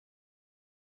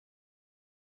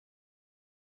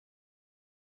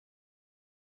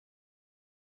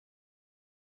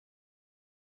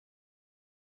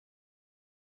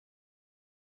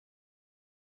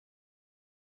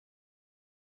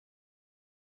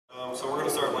So we're going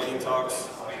to start lightning talks,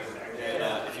 and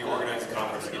if you organize the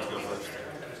conference, you get to go first.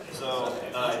 So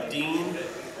Dean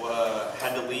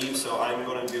had to leave, so I'm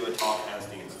going to do a talk as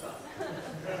Dean.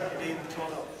 Dean, come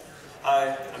on up.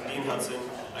 Hi, I'm Dean Hudson.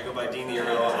 I go by Dean the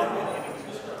Hero.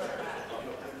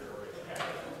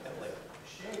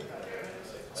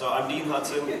 So I'm Dean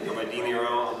Hudson. I go by Dean the Hero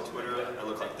on the Twitter. I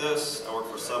look like this. I work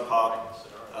for Sub Pop.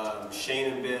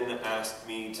 Shane and Ben asked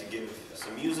me to give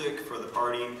some music for the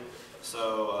party.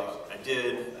 So I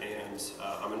did, and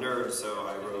I'm a nerd, so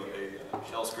I wrote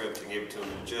a shell script and gave it to him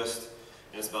in a gist.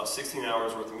 And it's about 16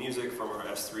 hours worth of music from our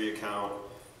S3 account.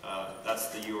 That's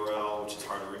the URL, which is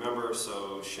hard to remember,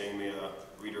 so Shane made a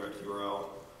redirect URL.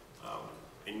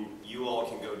 And you all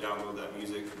can go download that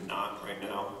music, not right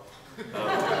now.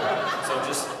 So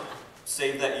just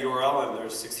save that URL, and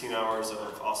there's 16 hours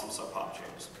of awesome Sub Pop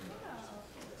jams.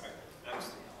 Right,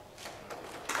 next.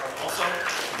 Also,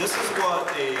 this is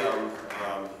what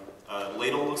a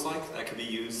ladle looks like that could be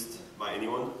used by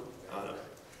anyone. I'm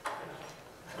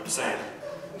just saying.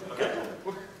 Okay.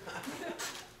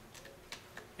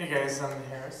 Hey guys, I'm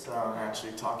Harris. I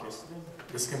actually talked yesterday.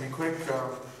 This is gonna be quick.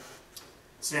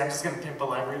 So yeah, I'm just gonna pimp a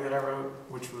library that I wrote,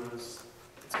 it's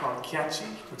called Catchy,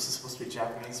 which is supposed to be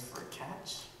Japanese for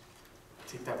catch.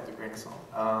 Take that with a grain of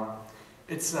salt.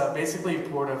 It's basically a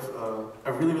port of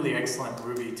a really, really excellent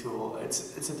Ruby tool.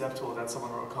 It's a dev tool that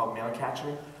someone wrote called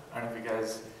Mailcatcher. I don't know if you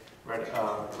guys read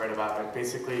about it.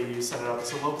 Basically, you set it up.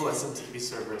 It's a local SMTP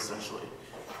server, essentially.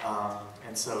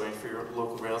 And so for your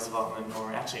local Rails development,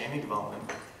 or actually any development,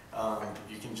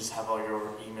 you can just have all your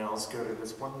emails go to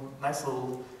this one nice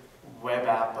little web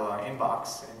app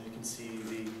inbox, and you can see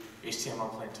the HTML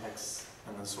plain text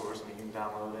and the source, and you can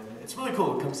download it. It's really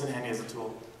cool. It comes in handy as a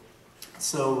tool.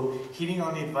 So, heeding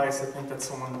on the advice, I think that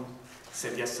someone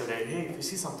said yesterday, hey, if you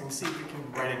see something, see if you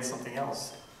can write in something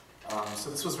else. So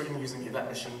this was written using that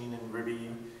machine and Ruby,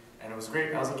 and it was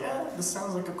great. I was like, yeah, this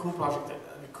sounds like a cool project,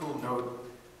 a cool Node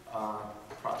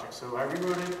project. So I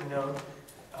rewrote it in Node,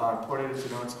 ported it to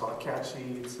Node. It's called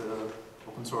Catchy. It's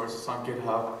open source. It's on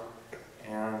GitHub.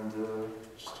 And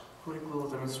just a quick little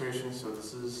demonstration. So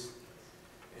this is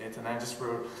it. And I just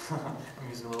wrote, I'm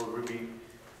using a little Ruby.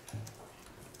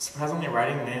 Surprisingly,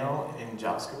 writing mail in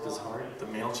JavaScript is hard. The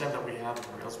mail gem that we have in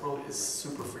the Rails world is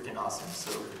super freaking awesome.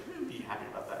 So be happy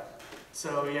about that.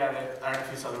 So yeah, I don't know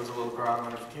if you saw there was a little ground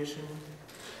notification.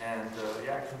 And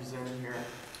yeah, it comes in here.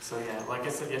 So yeah, like I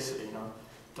said yesterday,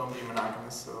 don't be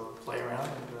monogamous, so play around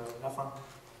and have fun.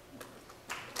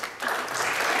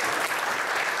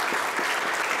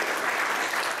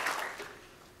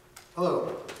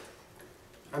 Hello,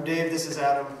 I'm Dave, this is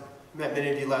Adam. Met many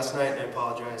of you last night, and I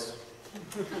apologize.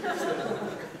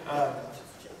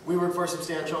 We work for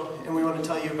Substantial, and we want to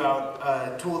tell you about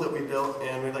a tool that we built,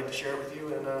 and we'd like to share it with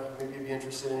you, and maybe you'd be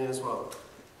interested in it as well.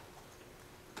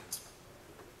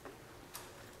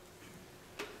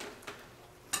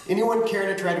 Anyone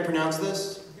care to try to pronounce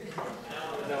this?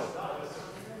 No.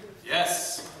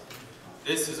 Yes.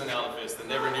 This is Analysis, the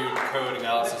never-new code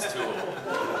analysis tool.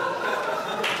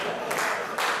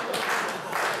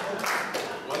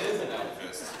 What is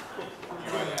Analysis,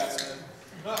 you might ask?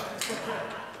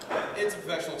 It's a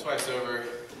professional twice over.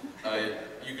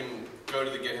 You can go to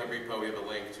the GitHub repo, we have a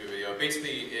link to a video.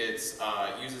 Basically, it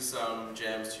uses some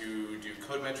gems to do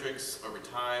code metrics over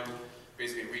time.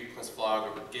 Basically, read plus flog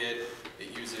over Git.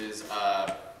 It uses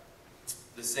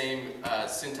the same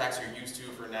syntax you're used to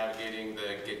for navigating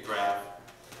the Git graph,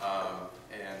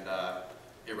 and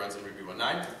it runs in Ruby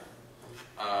 1.9.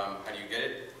 How do you get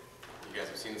it? You guys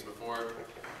have seen this before.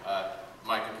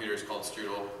 My computer is called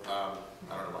Strudel. I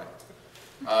don't know why.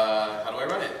 How do I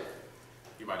run it?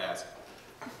 You might ask.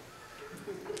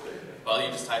 Well, you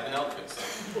just type in Elpis,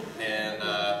 and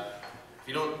if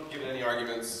you don't give it any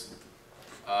arguments,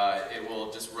 it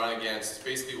will just run against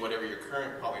basically whatever your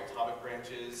current polyatomic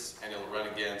branch is, and it'll run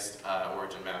against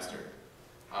origin master.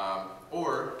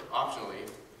 Or, optionally,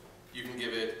 you can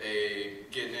give it a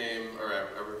git name, or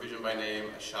a revision by name,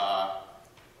 a SHA,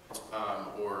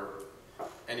 or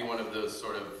any one of those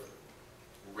sort of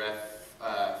ref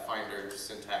finder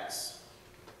syntax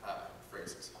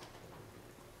phrases.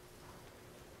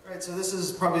 All right, so this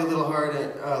is probably a little hard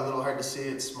to see.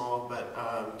 It's small,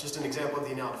 but just an example of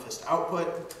the Analysis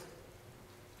output.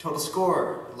 Total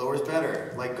score, lower is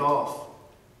better, like golf.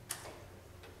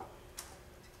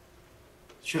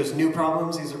 Shows new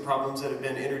problems. These are problems that have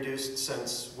been introduced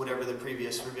since whatever the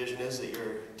previous revision is that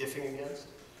you're diffing against.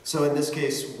 So in this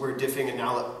case, we're diffing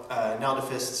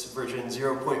Analysis version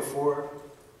 0.4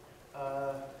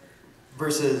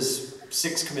 versus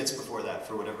 6 commits before that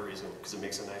for whatever reason, because it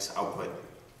makes a nice output.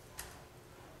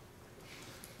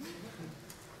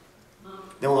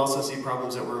 Then we'll also see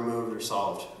problems that were removed or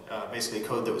solved, basically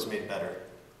code that was made better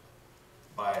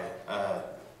by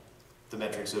the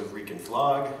metrics of reek and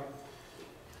flog.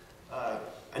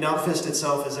 Analfist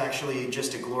itself is actually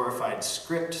just a glorified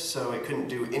script, so it couldn't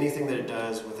do anything that it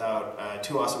does without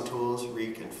two awesome tools,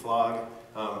 reek and flog.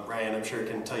 Ryan, I'm sure,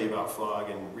 can tell you about flog,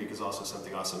 and reek is also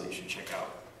something awesome that you should check out.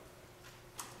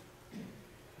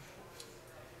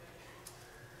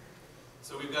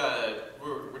 So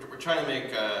we're trying to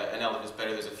make Analfist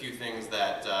better. There's a few things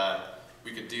that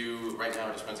we could do. Right now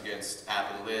it just runs against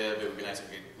app and lib. It would be nice if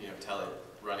we could tell it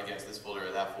run against this folder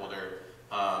or that folder.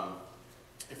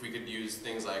 If we could use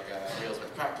things like Rails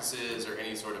best practices or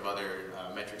any sort of other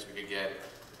metrics we could get.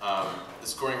 The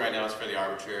scoring right now is fairly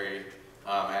arbitrary.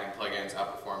 Adding plugins,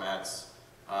 output formats,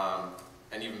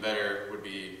 and even better would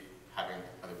be having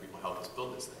other people help us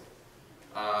build this thing.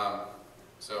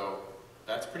 So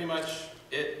that's pretty much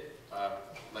it.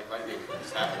 Like lightning, it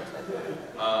just happened.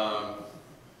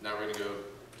 Now we're going to go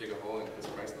dig a hole and put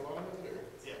some rice in the bottom of it? Or?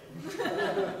 Yeah.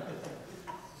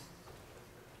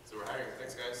 So we're hiring.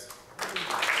 Thanks, guys.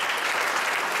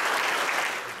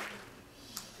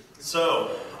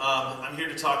 So, I'm here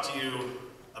to talk to you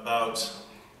about,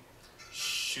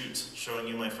 showing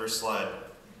you my first slide.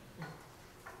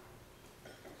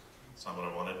 It's not what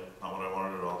I wanted, not what I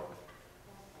wanted at all.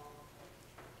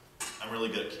 I'm really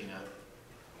good at Keynote.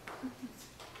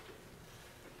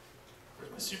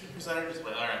 Where's my super presenter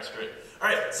display? All right, screw it. All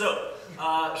right, so,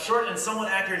 short and somewhat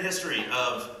accurate history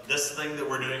of this thing that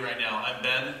we're doing right now. I'm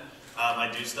Ben.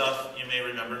 I do stuff. You may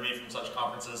remember me from such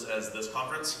conferences as this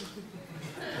conference.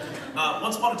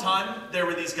 Once upon a time, there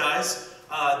were these guys.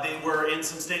 They were in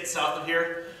some states south of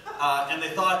here, and they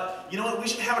thought, you know what, we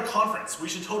should have a conference. We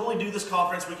should totally do this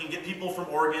conference. We can get people from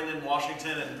Oregon and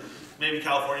Washington and maybe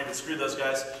California, but screw those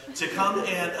guys, to come and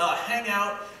hang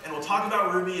out, and we'll talk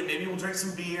about Ruby, and maybe we'll drink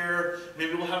some beer,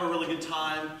 maybe we'll have a really good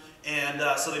time. And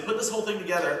so they put this whole thing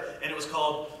together, and it was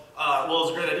called, well, it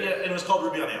was a great idea, and it was called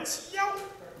Ruby on Rails.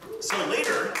 So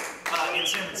later, in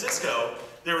San Francisco,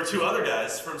 there were two other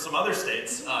guys from some other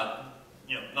states, not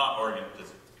Oregon,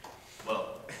 because,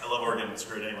 well, I love Oregon, but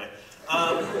screw it anyway.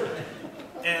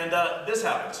 And this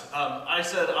happened. I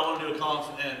said, I want to do a conf,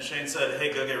 and Shane said,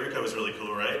 hey, Go Get Rico is really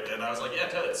cool, right? And I was like, yeah,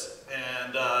 totes.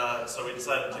 And so we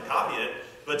decided to copy it,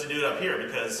 but to do it up here,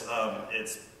 because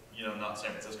it's, not San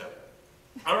Francisco.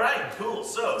 All right, cool.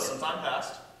 So, some time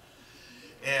passed,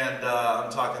 and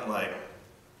I'm talking like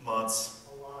months.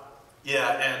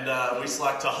 Yeah, and we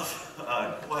slacked off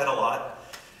quite a lot,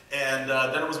 and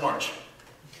then it was March.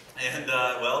 And,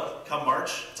 well, come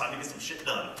March, time to get some shit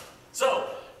done. So,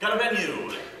 got a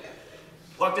venue,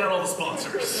 locked down all the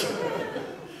sponsors,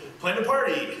 planned a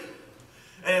party,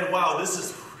 and wow, this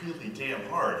is really damn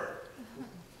hard.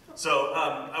 So,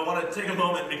 I want to take a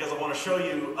moment because I want to show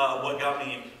you what got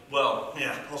me, well,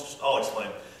 yeah, I'll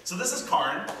explain. So this is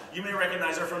Karin. You may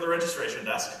recognize her from the registration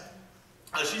desk.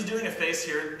 She's doing a face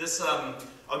here. This,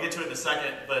 I'll get to it in a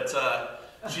second, but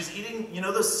she's eating,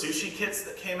 those sushi kits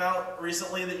that came out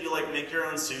recently that you make your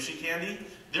own sushi candy?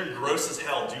 They're gross as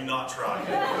hell, do not try.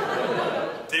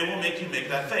 They will make you make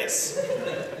that face.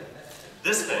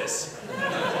 This face.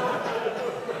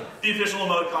 The official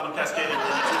emoticon of Casscadia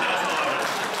for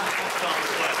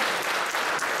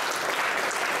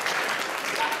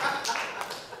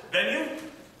 2011. Venue?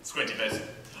 Squinty face.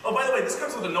 Oh, by the way, this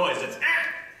comes with a noise. It's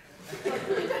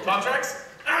Contracts?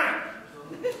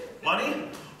 Money?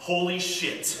 Holy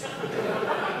shit.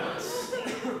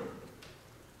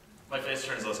 My face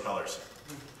turns those colors.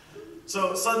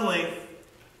 So suddenly,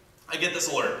 I get this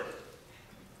alert.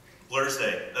 Blur's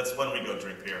Day. That's when we go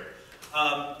drink beer.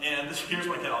 And here's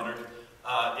my calendar.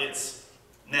 It's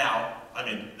now. I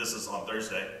mean, this is on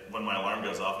Thursday when my alarm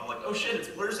goes off. I'm like, oh shit, it's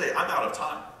Blur's Day. I'm out of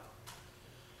time.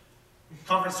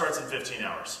 Conference starts in 15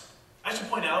 hours. I should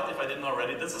point out, if I didn't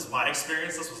already, this is my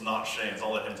experience. This was not Shane's.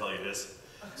 I'll let him tell you his.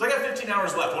 So I got 15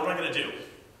 hours left. What am I going to do?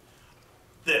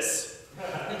 This.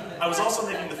 I was also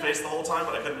making the face the whole time,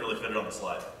 but I couldn't really fit it on the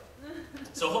slide.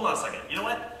 So hold on a second. You know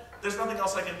what? There's nothing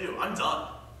else I can do. I'm done.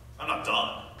 I'm not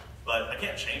done, but I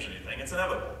can't change anything. It's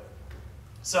inevitable.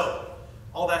 So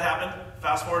all that happened.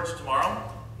 Fast forward to tomorrow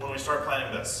when we start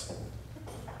planning this.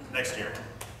 Next year.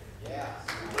 Yeah.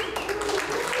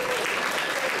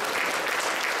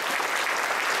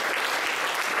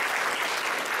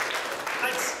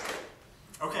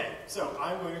 Okay, so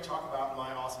I'm going to talk about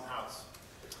my awesome house.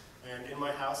 And in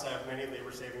my house, I have many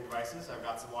labor-saving devices. I've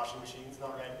got some washing machines,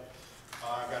 not red.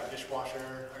 I've got a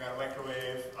dishwasher, I got a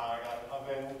microwave, I got an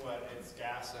oven, but it's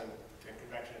gas and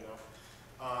convection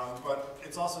though. But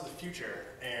it's also the future,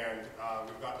 and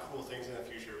we've got cool things in the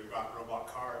future. We've got robot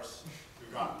cars,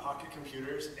 we've got pocket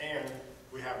computers, and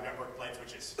we have network light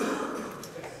switches.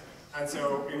 And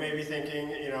so you may be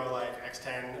thinking, you know, like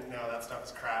X10, no, that stuff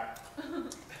is crap.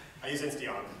 I use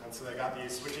Insteon, and so they got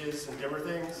these switches and dimmer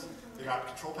things. They got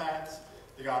control pads.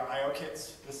 They got I/O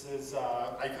kits. This is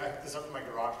I hook this up to my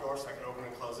garage door so I can open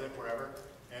and close it wherever.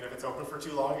 And if it's open for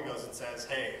too long, it goes and says,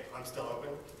 "Hey, I'm still open."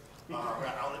 We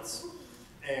got outlets,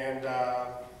 and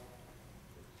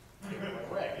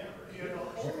way.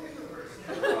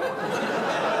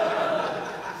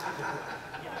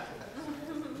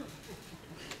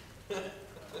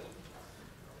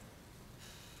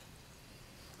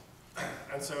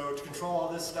 And so to control all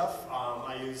this stuff,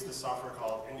 I use this software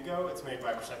called Indigo. It's made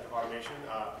by Perceptive Automation.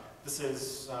 This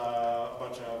is a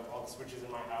bunch of all the switches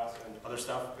in my house and other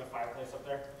stuff. The fireplace up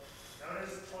there.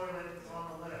 Notice the toilet is on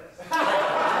the list.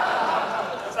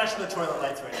 It's actually the toilet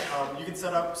light switch. You can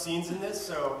set up scenes in this.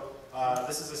 So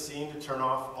this is a scene to turn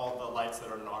off all the lights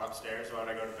that are not upstairs. So when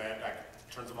I go to bed, I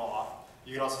turn them all off.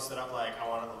 You can also set up like, I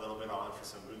want it a little bit on for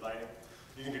some mood lighting.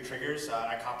 You can do triggers.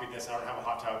 I copied this. I don't have a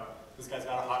hot tub. This guy's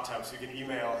got a hot tub, so you can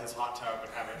email his hot tub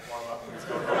and have it warm up when it's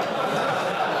going on.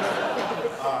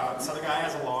 This other guy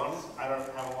has a lawn. I don't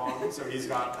have a lawn, so he's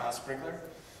got a sprinkler.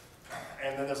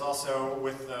 And then there's also,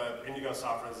 with the Indigo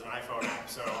software, there's an iPhone app,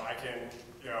 so I can,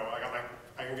 you know,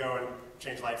 I can go and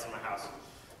change lights in my house.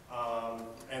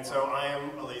 And so I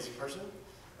am a lazy person.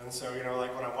 And so, you know,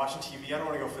 like when I'm watching TV, I don't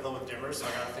want to go fiddle with dimmers, so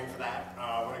I got a thing for that.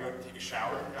 When I go take a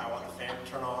shower, I want the fan to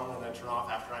turn on and then turn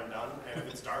off after I'm done. And if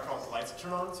it's dark, I want the lights to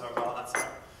turn on, so I've got all that stuff.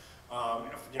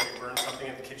 If you know, you burn something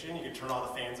in the kitchen, you can turn all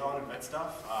the fans on and vent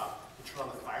stuff. You turn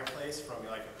on the fireplace from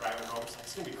like driving home.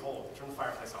 It's gonna be cold. Turn the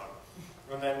fireplace on.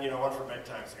 And then, you know, one for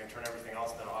bedtime, so I can turn everything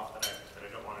else then off that I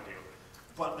don't want to do.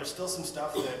 But there's still some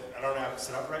stuff that I don't have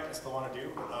set up right. I still want to do.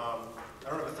 I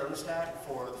don't have a thermostat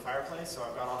for the fireplace, so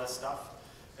I've got all this stuff.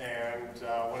 And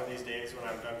one of these days when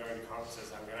I'm done going to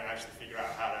conferences, I'm going to actually figure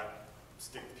out how to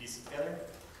stick the pieces together.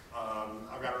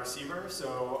 I've got a receiver,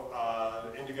 so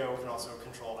Indigo can also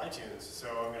control iTunes. So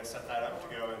I'm going to set that up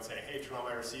to go and say, hey, turn on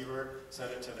my receiver,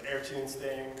 send it to the AirTunes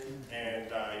thing, and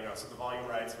you know, set the volume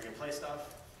right so we can play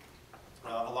stuff.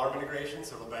 Alarm integration,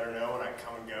 so it'll better know when I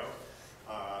come and go.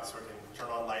 So I can turn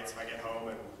on lights if I get home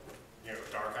and, you know,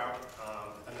 dark out.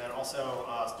 And then also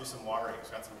do some watering. So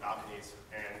I've got some balconies,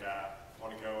 and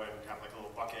want to go and have like a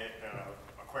little bucket and an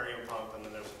aquarium pump, and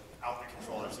then there's an outlet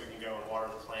controller so you can go and water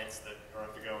the plants that don't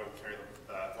have to go and carry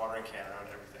the watering can around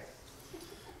everything.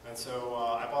 And so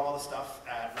I bought all the stuff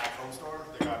at Mac Home Store.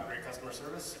 They got great customer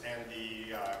service, and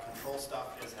the control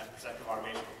stuff is at Perceptive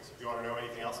Automation. So if you want to know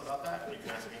anything else about that, you can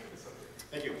ask me.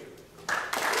 Thank you.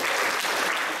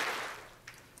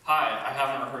 Hi, I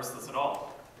haven't rehearsed this at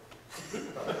all.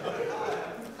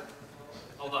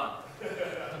 Hold on.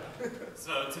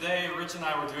 So today, Rich and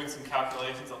I were doing some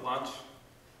calculations at lunch.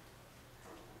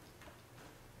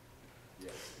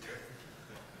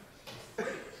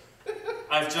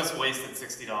 I've just wasted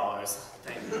 $60.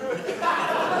 Thank you.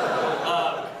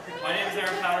 My name is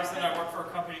Aaron Patterson. I work for a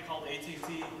company called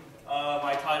AT&T.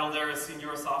 My title there is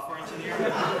Senior Software Engineer.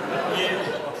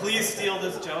 Please steal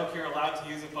this joke. You're allowed to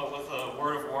use it, but with a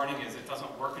word of warning is it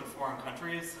doesn't work in foreign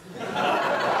countries.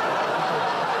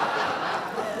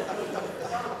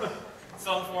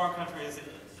 Some foreign countries,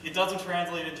 it doesn't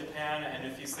translate in Japan, and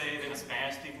if you say it in a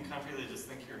Spanish-speaking country, they just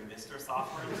think you're Mr.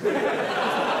 Software Engineer.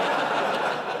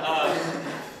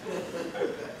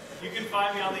 You can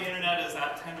find me on the internet as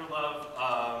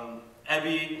 @tenderlove.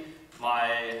 Ebby,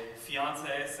 my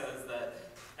fiance, says that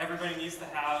everybody needs to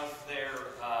have their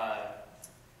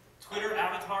Twitter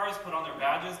avatars put on their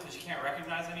badges because you can't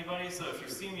recognize anybody. So if you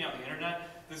see me on the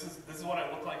internet, this is what I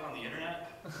look like on the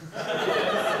internet.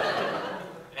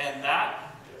 And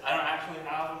that, I don't actually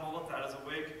have a mullet, that is a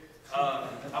wig.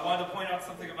 I wanted to point out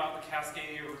something about the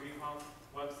Casscadia review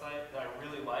website that I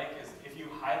really like is if you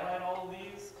highlight all of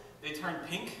these, they turn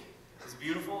pink. It's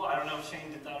beautiful. I don't know if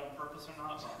Shane did that on purpose or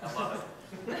not, but I love it.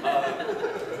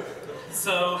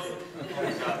 So, oh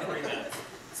my God, 3 minutes.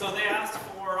 So they asked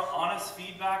for honest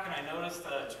feedback, and I noticed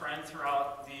a trend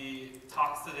throughout the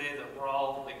talks today that we're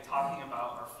all like talking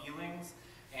about our feelings,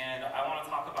 and I want to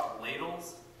talk about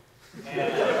ladles.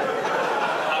 And so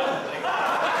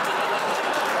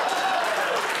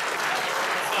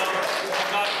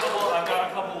I've got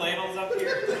a couple ladles up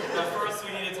here. But first,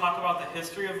 we need to talk about the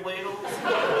history of ladles.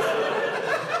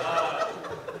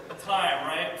 Time,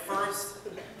 right? First,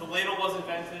 the ladle was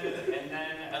invented, and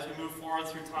then as we move forward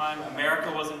through time,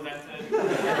 America was invented.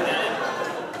 And then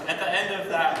at the end of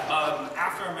that,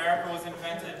 after America was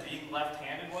invented, being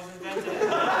left-handed was invented.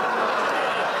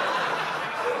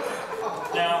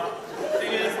 Now, the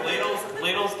thing is,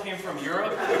 ladles came from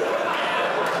Europe, and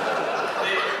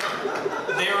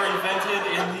they were invented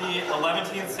in the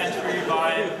 11th century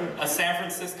by a San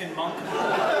Franciscan monk.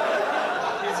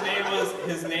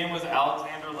 His name was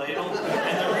Alexander Ladle,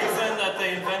 and the reason that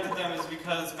they invented them is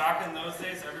because back in those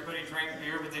days, everybody drank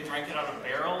beer, but they drank it out of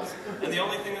barrels, and the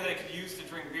only thing that they could use to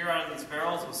drink beer out of these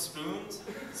barrels was spoons.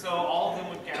 So all of them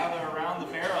would gather around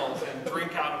the barrels and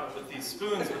drink out of it with these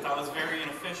spoons, but that was very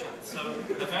inefficient. So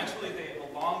eventually they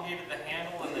elongated the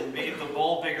handle and then made the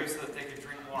bowl bigger so that they could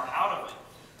drink more out of it.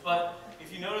 But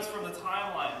if you notice from the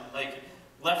timeline, like,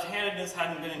 left-handedness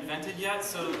hadn't been invented yet,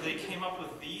 so they came up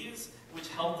with these, which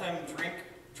helped them drink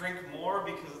more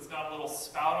because it's got a little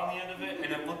spout on the end of it,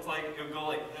 and it looked like it would go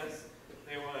like this.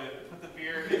 They would put the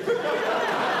beer into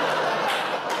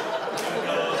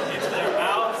their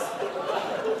mouths.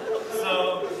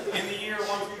 So in the year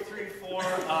 1, 2, 3, 4,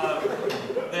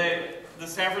 the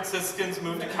San Franciscans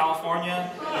moved to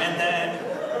California, and then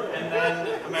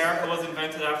America was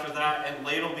invented after that, and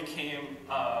ladle became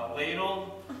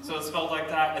ladle, so it's spelled like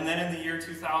that. And then in the year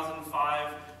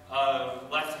 2005,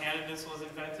 left-handedness was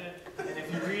invented. And if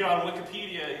you read on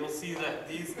Wikipedia, you'll see that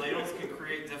these ladles can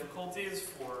create difficulties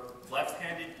for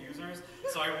left-handed users.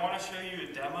 So I want to show you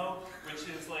a demo, which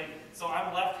is like, so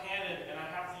I'm left-handed and I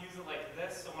have to use it like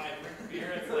this, so when I drink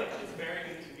beer, it's very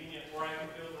inconvenient, or I can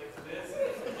do it like this.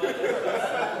 But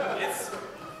it's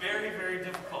very, very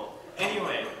difficult.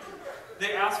 Anyway,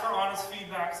 they asked for honest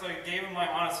feedback, so I gave them my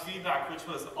honest feedback, which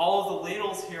was all of the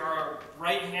ladles here are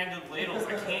right-handed ladles.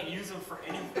 I can't use them for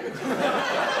anything. So,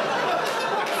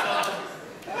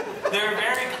 they're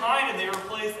very kind, and they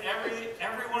replaced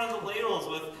every one of the ladles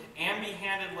with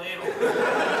ambi-handed ladles.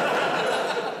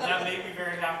 That made me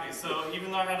very happy. So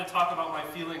even though I had to talk about my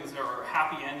feelings, there are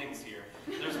happy endings here.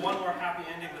 There's one more happy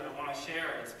ending that I want to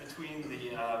share. It's between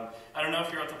the, I don't know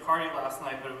if you were at the party last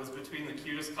night, but it was between the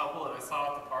cutest couple that I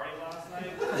saw at the party last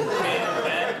night, Kate and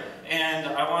Ben, and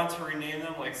I wanted to rename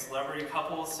them like celebrity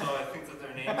couples, so I think that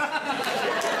their names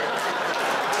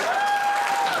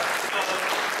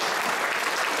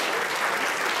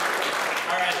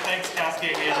all right, thanks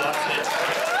Casscadia, that's it.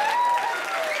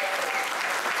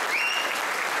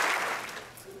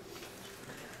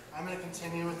 I'm going to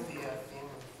continue with the theme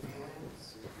of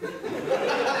feelings.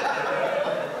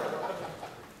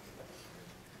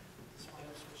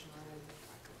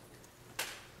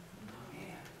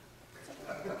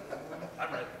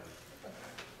 I'm ready.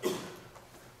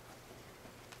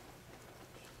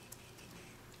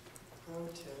 Pro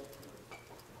tip: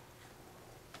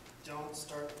 don't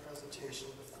start the presentation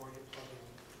before you plug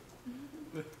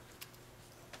in.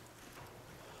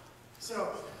 So,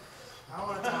 I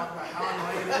want to talk about how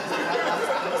annoying it is to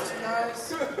have those two guys.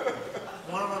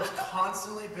 One of them's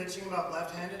constantly bitching about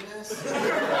left-handedness,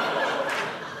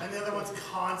 and the other one's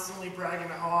constantly bragging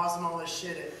about how awesome all this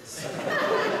shit is.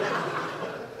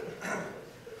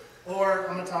 Or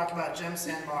I'm going to talk about Gem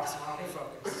Sandbox and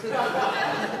OmniFocus.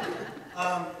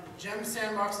 Gem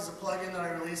Sandbox is a plugin that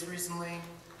I released recently.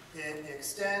 It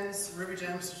extends Ruby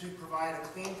gems to provide a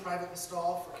clean private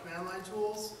install for command line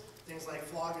tools. Things like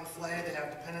flog and flay, they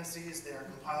have dependencies, they are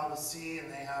compiled to C, and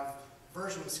they have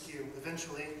version skew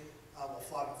eventually. Well,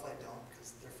 flog and flay don't,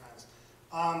 because they're friends.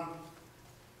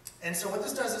 And so what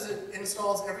this does is it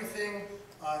installs everything,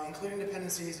 including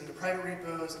dependencies, into private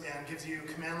repos, and gives you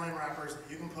command line wrappers that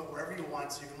you can put wherever you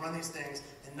want, so you can run these things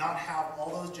and not have all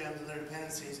those gems and their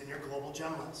dependencies in your global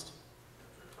gem list.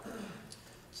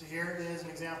 So here is an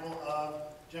example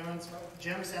of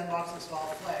Gem Sandbox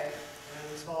install flay, and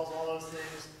it installs all those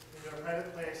things into a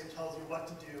private place and tells you what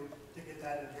to do to get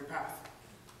that into your path.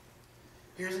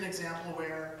 Here's an example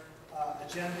where a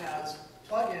gem has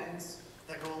plugins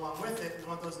that go along with it. You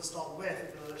want those installed with,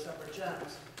 even though they're separate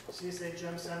gems. So you say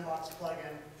Gem Sandbox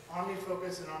plugin,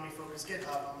 OmniFocus and OmniFocus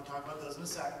GitHub. I'm going to talk about those in a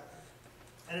sec.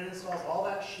 And it installs all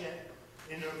that shit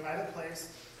into a private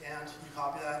place, and you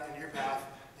copy that into your path,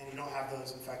 and you don't have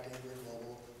those infecting your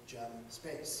global gem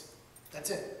space. That's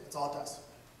it. That's all it does.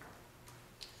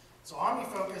 So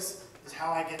OmniFocus is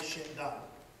how I get shit done.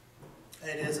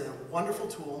 It is a wonderful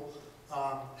tool.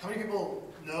 How many people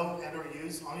know and or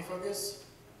use OmniFocus?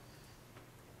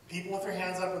 People with their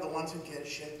hands up are the ones who get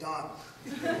shit done.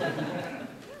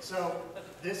 So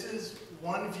this is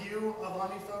one view of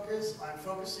OmniFocus. I'm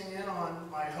focusing in on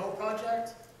my Ho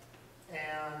project,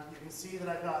 and you can see that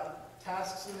I've got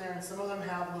tasks in there, and some of them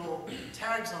have little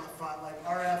tags on the front, like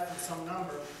RF and some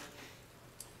number.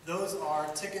 Those are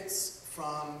tickets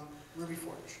from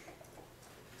RubyForge.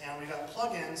 And we've got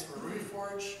plugins for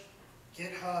RubyForge,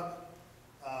 GitHub,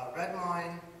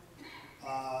 Redmine,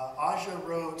 Aja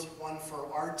wrote one for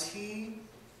RT,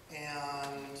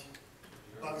 and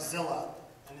Bugzilla.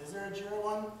 And is there a Jira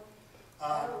one?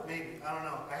 Maybe, I don't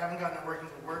know. I haven't gotten it working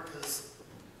at work because,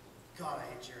 God, I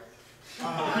hate Jira.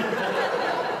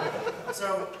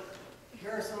 So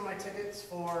here are some of my tickets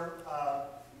for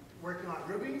working on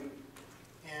Ruby.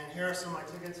 And here are some of my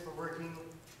tickets for working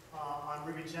on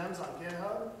Ruby Gems on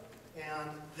GitHub. And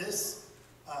this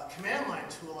command line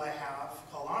tool I have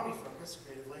called OmniFocus,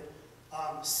 creatively,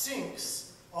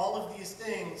 syncs all of these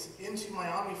things into my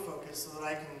OmniFocus so that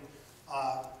I can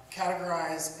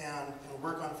categorize and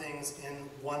work on things in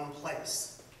one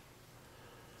place.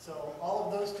 So all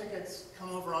of those tickets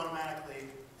come over automatically,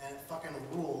 and it fucking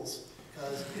rules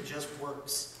because it just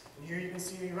works. And here you can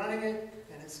see me running it,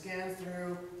 and it scans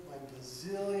through my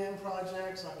bazillion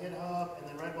projects on GitHub, and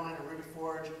then Redwine and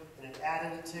RubyForge, and it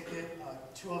added a ticket,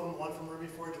 2 of them, one from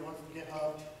RubyForge and one from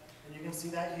GitHub. And you can see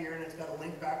that here, and it's got a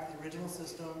link back to the original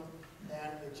system,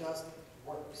 and it just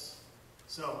works.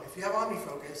 So if you have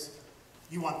OmniFocus,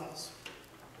 you want this.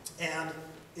 And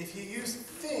if you use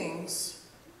things,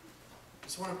 I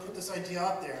just want to put this idea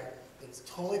out there, that it's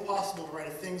totally possible to write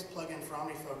a things plugin for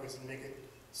OmniFocus and make it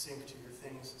sync to your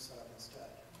things setup instead.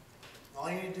 All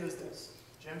you need to do is this: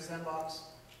 Gem Sandbox,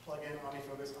 plugin,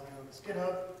 OmniFocus, OmniFocus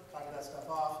GitHub, copy that stuff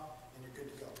off, and you're good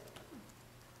to go.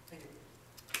 Thank you.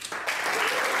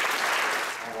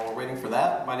 And while we're waiting for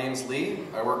that, my name's Lee.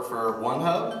 I work for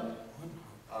OneHub.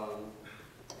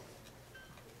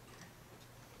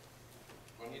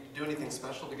 Do I need to do anything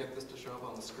special to get this to show up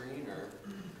on the screen, or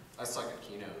I suck at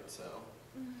Keynote, so.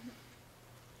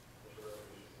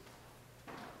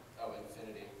 Oh,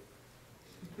 infinity.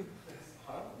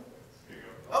 Huh?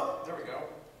 Oh, there we go.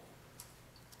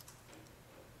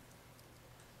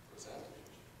 Present.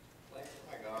 Blank.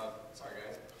 Oh my God. Sorry,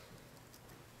 guys.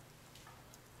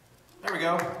 There we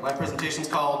go. My presentation's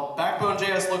called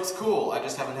Backbone.js Looks Cool. I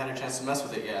just haven't had a chance to mess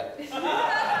with it yet.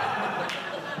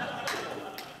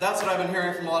 That's what I've been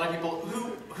hearing from a lot of people.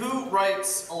 Who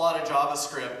writes a lot of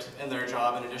JavaScript in their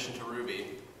job in addition to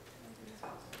Ruby?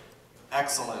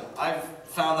 Excellent. I've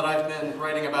found that I've been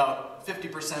writing about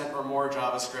 50% or more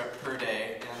JavaScript per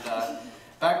day, and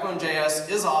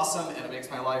Backbone.js is awesome, and it makes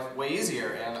my life way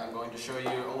easier, and I'm going to show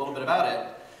you a little bit about it.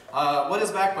 What is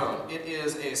Backbone? It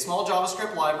is a small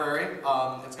JavaScript library.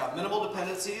 It's got minimal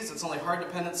dependencies. Its only hard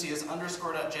dependency is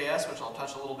 _.js, which I'll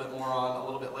touch a little bit more on a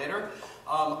little bit later.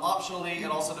 Optionally, it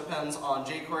also depends on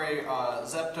jQuery,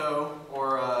 Zepto,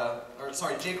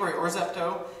 jQuery or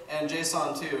Zepto, and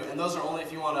JSON too. And those are only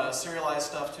if you want to serialize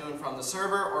stuff to and from the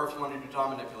server, or if you want to do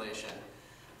DOM manipulation.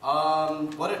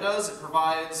 What it does, it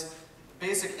provides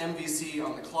basic MVC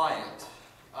on the client.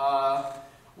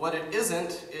 What it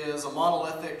isn't is a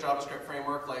monolithic JavaScript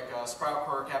framework like Sprout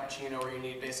Core or Cappuccino, where you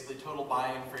need basically total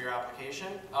buy-in for your application.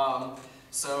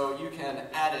 So you can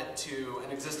add it to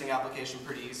an existing application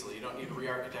pretty easily. You don't need to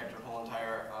re-architect your whole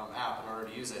entire app in order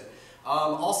to use it.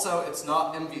 Also, it's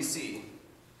not MVC.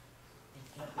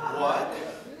 What?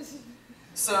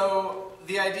 So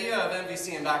the idea of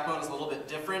MVC and Backbone is a little bit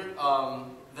different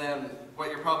than what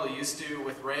you're probably used to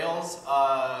with Rails,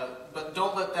 but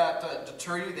don't let that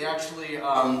deter you. They actually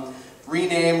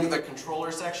renamed the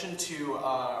controller section to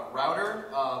router,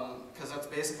 because that's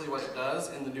basically what it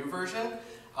does in the new version.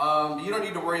 You don't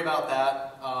need to worry about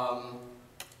that.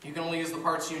 You can only use the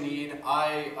parts you need.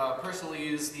 I personally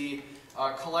use the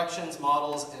collections,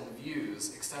 models, and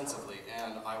views extensively,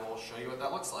 and I will show you what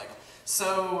that looks like.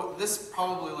 So this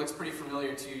probably looks pretty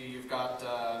familiar to you. You've got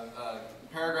a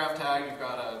paragraph tag, you've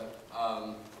got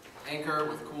a anchor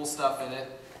with cool stuff in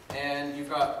it, and you've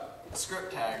got a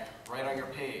script tag right on your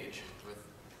page with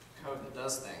code that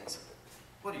does things.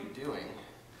 What are you doing?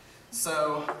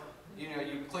 So,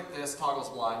 you click this, toggles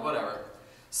blind, whatever.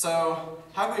 So,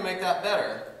 how can we make that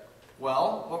better?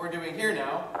 Well, what we're doing here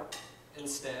now,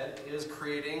 instead, is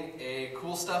creating a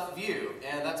cool stuff view,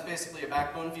 and that's basically a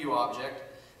Backbone view object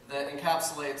that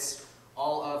encapsulates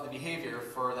all of the behavior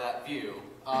for that view.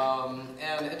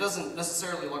 And it doesn't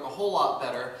necessarily look a whole lot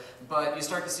better, but you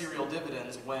start to see real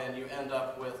dividends when you end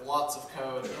up with lots of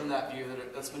code in that view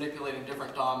that's manipulating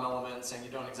different DOM elements, and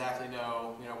you don't exactly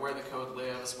know, where the code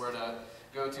lives, where to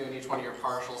go to in each one of your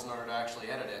partials in order to actually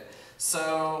edit it.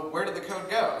 So where did the code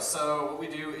go? So what we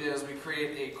do is we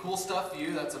create a cool stuff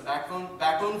view that's a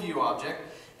backbone view object,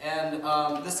 and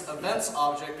this events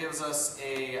object gives us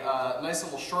a nice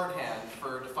little shorthand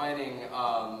for defining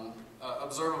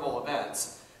observable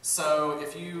events. So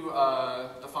if you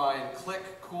define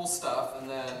click cool stuff, and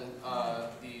then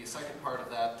the second part of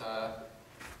that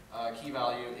key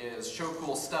value is show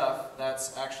cool stuff,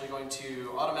 that's actually going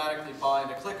to automatically bind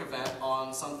a click event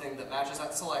on something that matches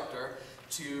that selector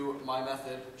to my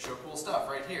method show cool stuff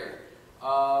right here.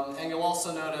 And you'll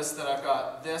also notice that I've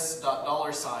got this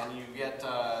 $sign. You get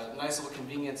a nice little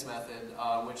convenience method,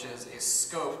 which is a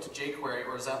scoped jQuery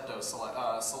or Zepto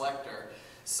selector.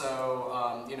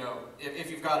 So, you know, if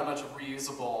you've got a bunch of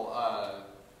reusable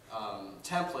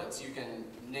templates, you can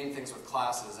name things with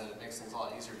classes, and it makes things a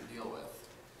lot easier to deal with.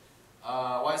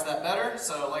 Why is that better?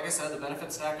 So, like I said, the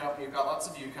benefits stack up, and you've got lots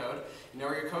of view code. You know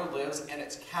where your code lives, and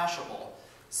it's cacheable.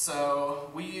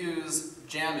 So we use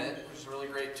Jamit, which is a really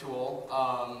great tool.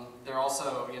 They're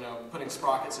also, you know, putting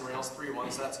sprockets in Rails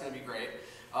 3.1, so that's going to be great.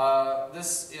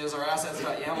 This is our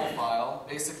assets.yaml file.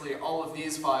 Basically, all of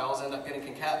these files end up getting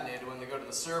concatenated when they go to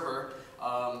the server.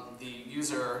 The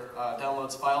user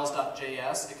downloads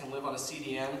files.js. It can live on a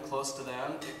CDN close to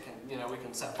them. It can, you know, we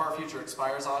can set far future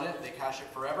expires on it. They cache it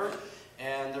forever,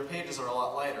 and their pages are a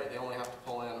lot lighter. They only have to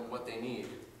pull in what they need.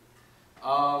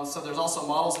 So there's also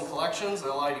models and collections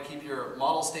that allow you to keep your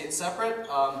model state separate,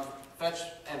 fetch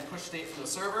and push state from the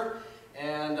server,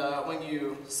 and when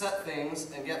you set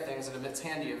things and get things, it emits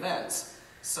handy events.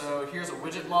 So here's a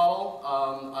widget model.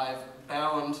 I've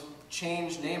bound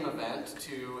change name event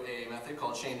to a method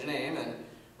called change name, and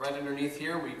right underneath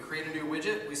here we create a new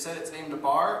widget, we set its name to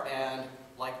bar, and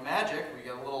like magic we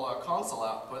get a little console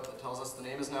output that tells us the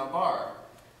name is now bar.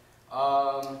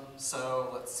 So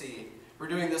let's see. We're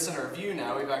doing this in our view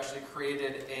now. We've actually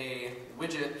created a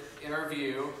widget in our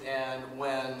view, and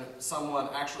when someone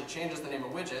actually changes the name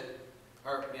of widget,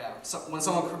 or yeah, so when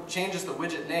someone changes the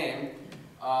widget name,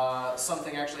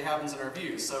 something actually happens in our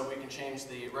view, so we can change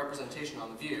the representation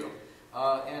on the view.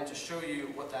 And to show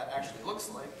you what that actually looks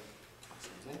like,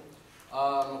 excuse me,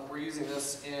 we're using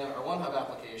this in our OneHub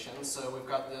application, so we've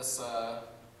got this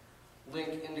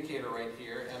link indicator right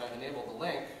here, and I've enabled the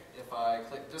link. If I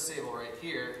click disable right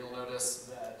here, you'll notice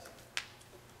that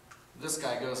this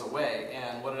guy goes away,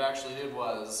 and what it actually did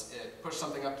was it pushed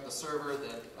something up to the server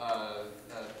that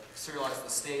serialized the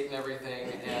state and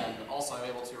everything, and also I'm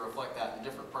able to reflect that in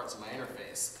different parts of my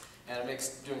interface, and it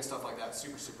makes doing stuff like that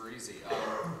super, super easy.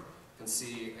 You can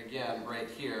see, again, right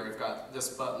here, I've got this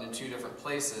button in 2 different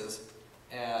places,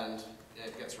 and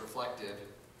it gets reflected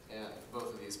in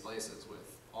both of these places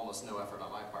with almost no effort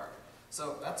on my part.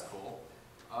 So that's cool.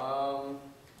 I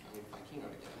need my Keynote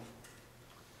again.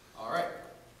 Alright.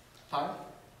 Time?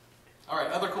 Alright,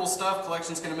 other cool stuff.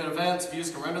 Collections can emit events,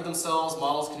 views can render themselves,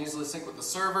 models can easily sync with the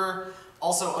server.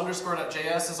 Also,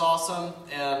 underscore.js is awesome,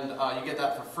 and you get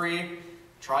that for free.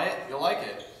 Try it, you'll like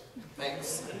it.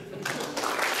 Thanks.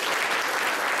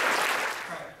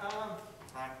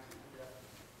 Hi.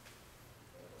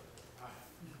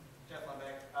 Jeff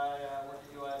Lembeck. I work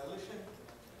at UI Evolution.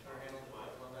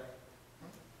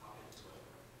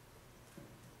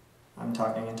 I'm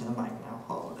talking into the mic now.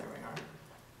 Oh, there we are.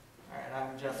 All right,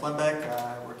 I'm Jeff Lembeck.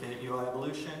 I work at UI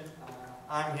Evolution.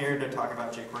 I'm here to talk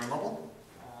about jQuery Mobile.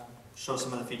 Show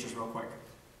some of the features real quick.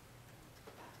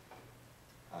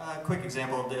 A quick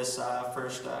example of this.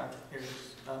 First,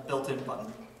 here's a built-in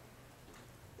button.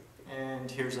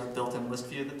 And here's a built-in list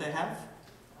view that they have.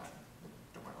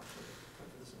 Don't worry, I'll go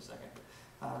through this in a second.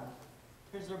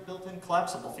 Here's their built-in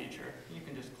collapsible feature. You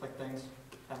can just click things,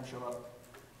 have them show up.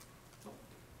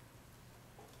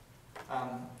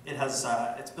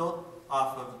 It's built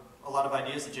off of a lot of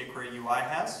ideas that jQuery UI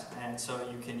has, and so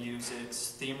you can use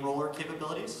its theme roller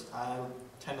capabilities. I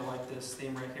tend to like this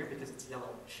theme right here because it's yellow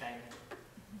shiny.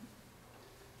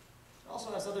 It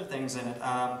also has other things in it.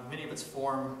 Many of its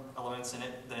form elements in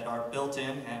it that are built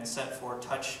in and set for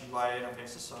touch UI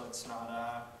interfaces, so it's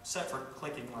not set for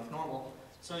clicking like normal.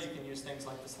 So you can use things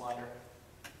like the slider.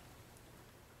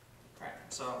 All right,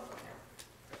 so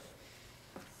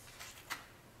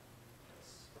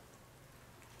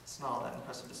it's not all that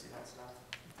impressive to see that stuff,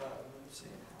 but let's see.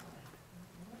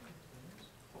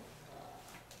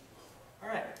 All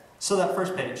right, so that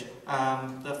first page.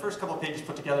 The first couple of pages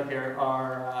put together here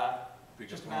are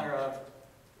just a matter of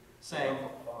saying...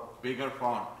 Bigger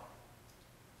font.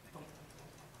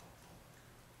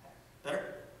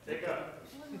 Better? Bigger.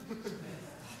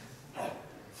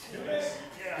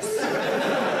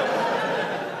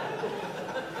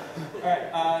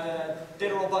 Alright, the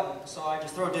data roll button. So I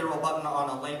just throw a data roll button on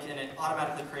a link and it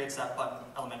automatically creates that button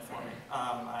element for me.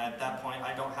 At that point,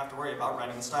 I don't have to worry about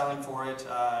writing the styling for it,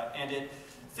 and it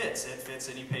fits. It fits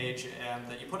any page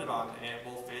that you put it on. It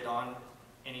will fit on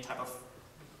any type of,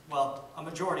 well, a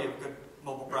majority of good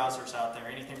mobile browsers out there.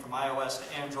 Anything from iOS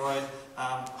to Android,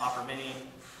 Opera Mini,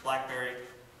 BlackBerry,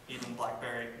 even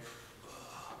BlackBerry.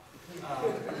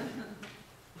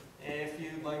 If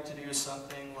you'd like to do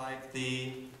something like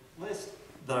the list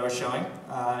that I was showing,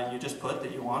 you just put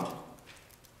that you want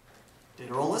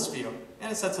data role list view,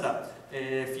 and it sets it up.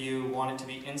 If you want it to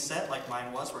be inset, like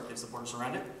mine was, where it gives the borders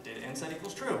around it, data inset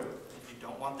equals true. If you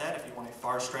don't want that, if you want a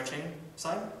far stretching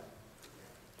side,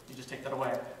 you just take that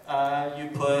away. You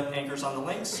put anchors on the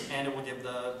links, and it will give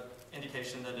the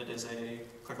indication that it is a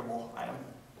clickable item.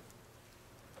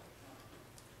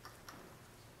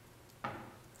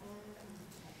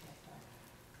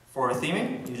 For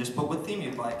theming, you just put what theme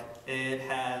you'd like. It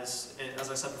has,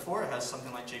 as I said before, it has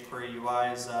something like jQuery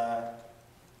UI's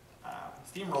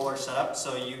theme roller set up,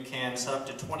 so you can set up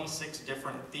to 26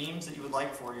 different themes that you would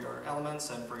like for your elements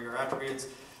and for your attributes.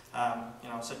 You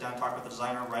know, sit down, talk with the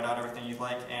designer, write out everything you'd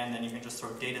like, and then you can just throw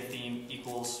data theme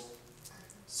equals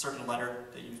certain letter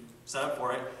that you set up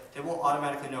for it. It will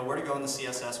automatically know where to go in the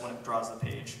CSS when it draws the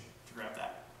page to grab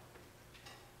that.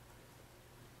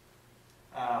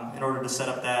 In order to set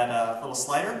up that little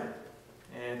slider,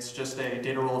 it's just a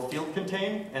data role field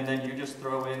contain, and then you just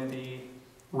throw in the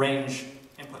range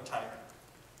input type.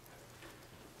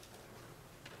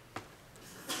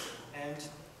 And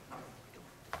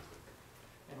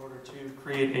in order to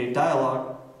create a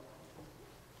dialog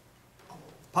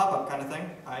pop-up kind of thing,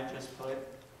 I just put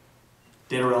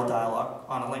data rel dialog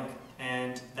on a link,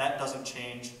 and that doesn't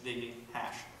change the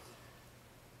hash.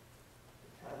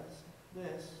 Because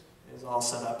this is all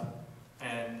set up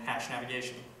in hash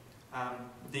navigation.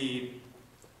 The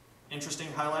interesting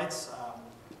highlights,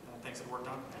 things that worked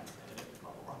on,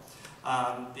 blah, blah,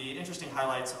 blah. The interesting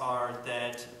highlights are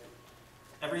that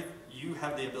you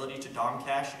have the ability to DOM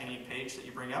cache any page that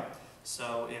you bring up.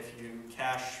 So if you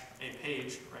cache a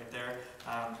page right there,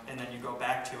 and then you go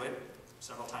back to it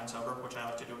several times over, which I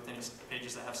like to do with any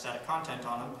pages that have static content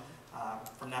on them,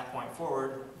 from that point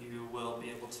forward, you will be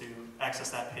able to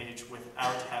access that page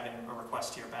without having a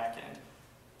request to your backend.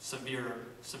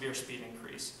 Severe speed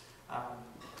increase.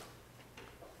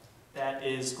 That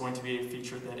is going to be a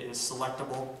feature that is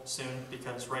selectable soon,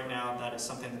 because right now that is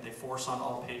something that they force on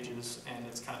all pages, and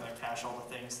it's kind of a cache all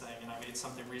the things thing. And I made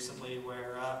something recently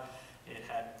where it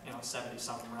had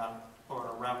 70-something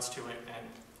routes to it, and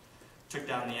took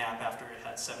down the app after it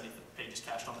had 70 pages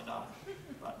cached on the DOM.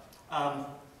 But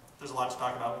there's a lot to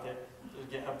talk about with it.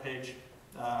 The GitHub page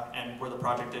and where the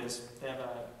project is. They have an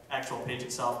actual page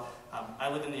itself. I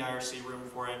live in the IRC room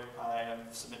for it. I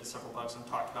have submitted several bugs and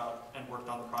talked about and worked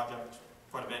on the project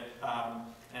quite a bit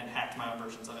and hacked my own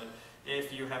versions of it.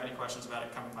 If you have any questions about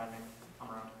it, come and find me. I'm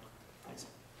around. Thanks.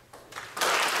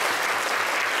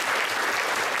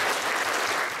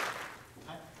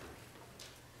 Hi.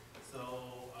 So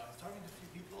I was talking to a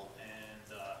few people,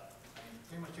 and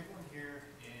pretty much everyone here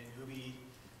in Ruby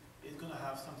is going to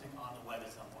have something on the web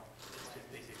at some point.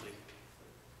 Basically.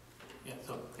 Yeah,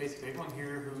 so basically everyone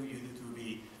here who uses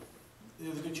Ruby,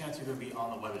 there's a good chance you're going to be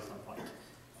on the web at some point.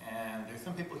 And there's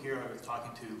some people here I was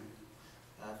talking to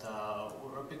that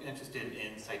were a bit interested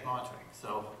in site monitoring.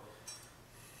 So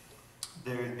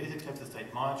there's basic types of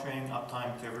site monitoring,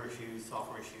 uptime, server issues,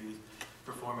 software issues,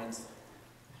 performance.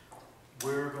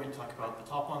 We're going to talk about the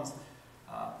top ones.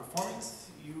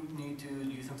 Performance, you need to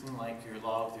use something like your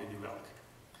logs or New Relic.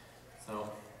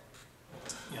 So,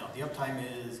 the uptime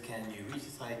is, can you reach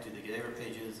the site? Do they get error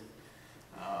pages?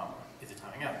 Is it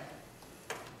timing out?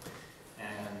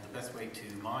 And the best way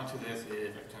to monitor this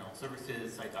is external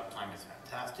services. Site uptime is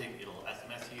fantastic. It'll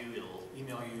SMS you, it'll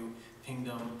email you, ping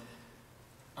them.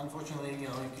 Unfortunately, you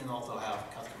can also have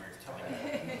customers telling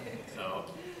you. So,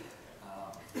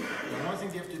 one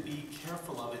thing you have to be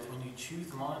careful of is when you choose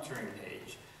the monitoring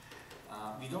page,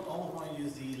 you don't always want to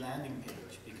use the landing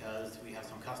page, because we have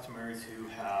some customers who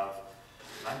have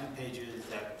landing pages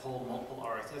that pull multiple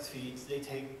RSS feeds. They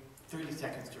take 30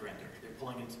 seconds to render. They're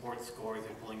pulling in sports scores,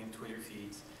 they're pulling in Twitter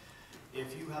feeds.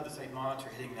 If you have the site monitor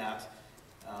hitting that,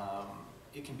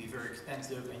 it can be very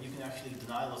expensive, and you can actually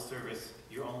deny the service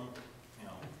your own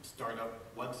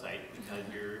startup website because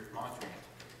you're monitoring it.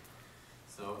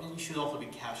 So, and you should also be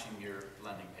caching your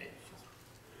landing page.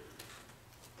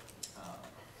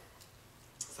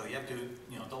 So you have to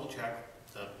double check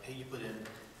the page you put in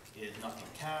is not being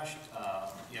cached.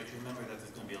 You have to remember that there's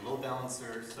going to be a load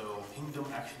balancer, so pingdom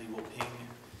actually will ping,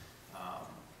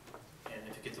 and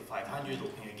if it gets to 500, it'll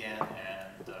ping again,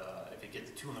 and if it gets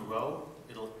 2 in a row,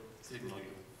 it'll signal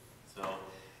you. So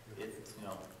it's,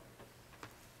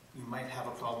 you might have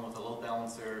a problem with a load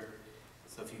balancer.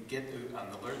 So if you get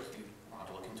an alert, you want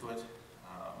to look into it.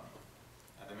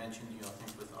 As I mentioned,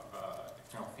 things with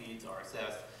external feeds,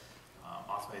 RSS,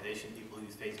 authorization, people who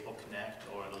use Facebook Connect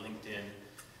or the LinkedIn.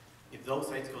 If those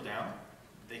sites go down,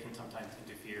 they can sometimes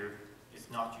interfere. It's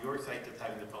not your site that's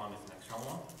having the problem, it's an external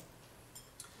one.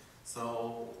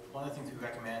 So one of the things we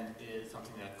recommend is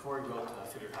something that Corey wrote,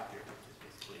 Fitter Happier, which is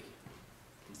basically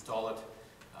install it.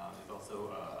 There's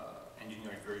also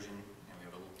engineering version, and we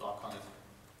have a little doc on it.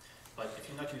 But if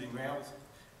you're not using Rails,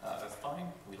 that's fine.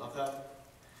 We love that.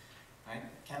 Right?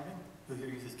 Camping. Who here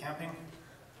uses camping?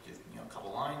 Just a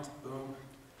couple lines, boom,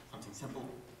 something simple.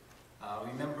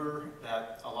 Remember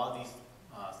that a lot of these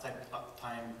site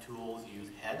uptime tools use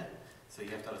head, so you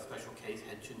have to have a special case.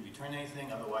 Head shouldn't return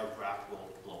anything, otherwise graph will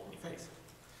blow up in your face.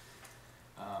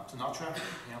 Sinatra,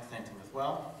 same thing as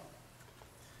well.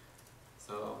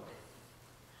 So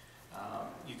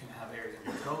you can have errors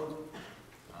in your code,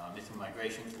 missing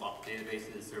migrations, locked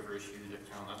databases, server issues,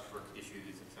 external network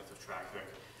issues, excessive traffic,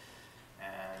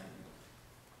 and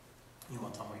you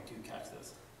want some way to catch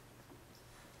this.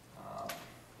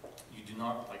 You do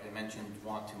not, like I mentioned,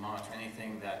 want to monitor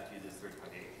anything that uses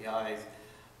third-party APIs,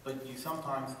 but you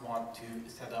sometimes want to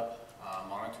set up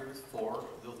monitors for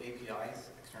those APIs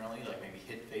externally, like maybe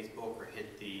hit Facebook or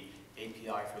hit the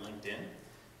API for LinkedIn,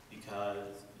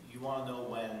 because you want to know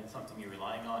when something you're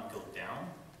relying on goes down,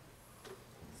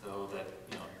 so that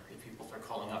if people start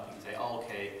calling up, you can say, oh,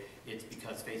 okay, it's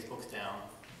because Facebook's down,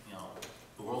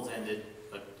 the world's ended,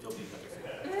 but you'll be better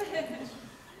soon.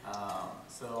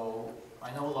 So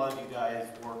I know a lot of you guys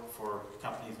work for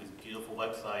companies with beautiful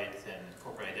websites and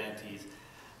corporate identities,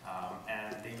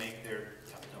 and they make their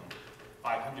custom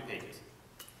 500 pages.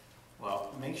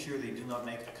 Well, make sure they do not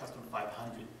make a custom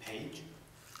 500 page.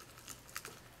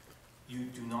 You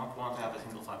do not want to have a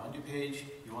single 500 page.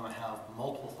 You want to have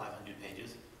multiple 500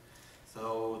 pages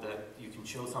so that you can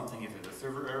show something if there's a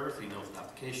server error, so you know it's an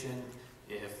application.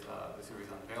 If the server is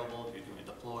unavailable, if you're doing a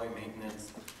deploy,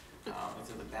 maintenance. If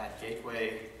there's a bad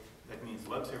gateway, that means the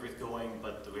web server is going,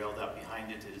 but the Rails app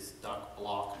behind it is stuck,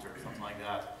 blocked, or something like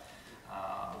that.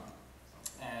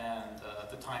 And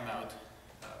the timeout,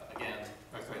 again,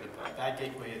 the bad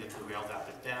gateway if the Rails app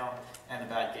is down, and the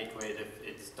bad gateway if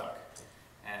it's stuck.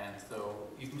 And so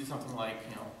you can do something like,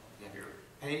 you have your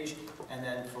page, and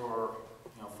then for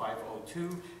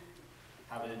 502,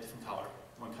 have it a different color.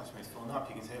 When customers phone up,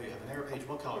 you can say, oh, you have an error page,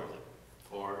 what color is it?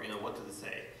 Or, what does it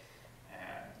say?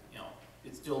 And,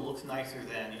 it still looks nicer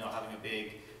than, having a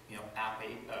big, app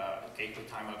gateway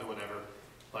timeout or whatever.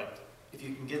 But if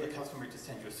you can get the customer to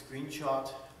send you a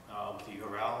screenshot with the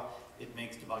URL, it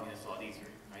makes debugging this a lot easier,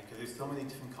 right? Because there's so many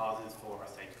different causes for a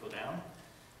site to go down.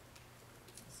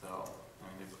 So,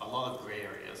 there's a lot of gray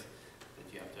areas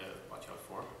that you have to watch out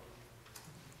for.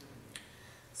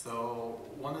 So,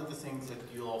 one of the things that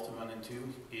you'll also run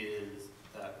into is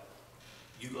that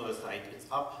you go to the site, it's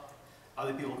up.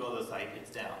 Other people go to the site,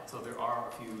 it's down. So there are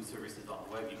a few services on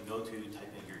the web you can go to,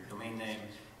 type in your domain name,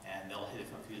 and they'll hit it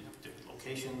from a few different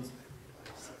locations.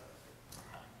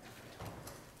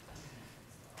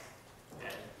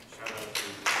 And shout out to...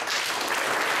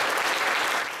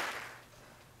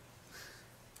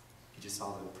 You just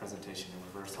saw the presentation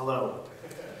in reverse. Hello.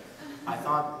 I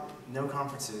thought no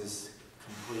conference is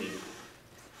complete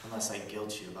unless I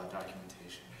guilt you about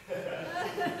documentation.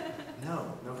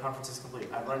 No conference is complete.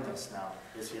 I've learned this now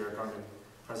this year going to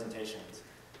presentations.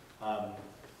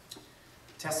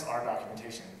 Tests are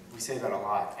documentation. We say that a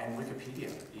lot, and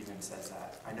Wikipedia even says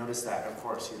that. I noticed that, of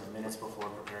course, minutes before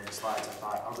preparing slides, I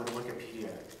thought, I'll go to Wikipedia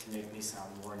to make me sound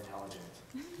more intelligent.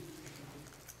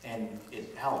 And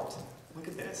it helped. Look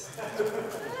at this.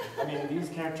 I mean, these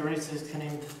characteristics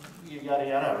can yada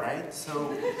yada, right?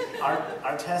 So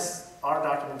our tests are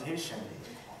documentation.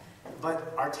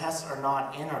 But our tests are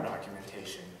not in our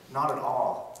documentation, not at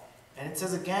all. And it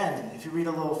says again, if you read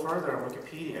a little further in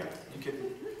Wikipedia,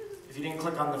 if you didn't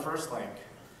click on the first link,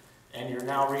 and you're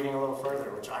now reading a little further,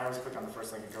 which I always click on the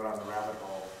first link and go down the rabbit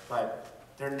hole, but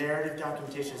their narrative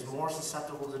documentation is more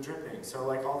susceptible to dripping. So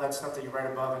like all that stuff that you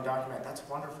write above and document, that's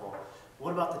wonderful.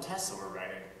 What about the tests that we're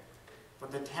writing?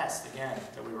 But the tests, again,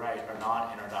 that we write are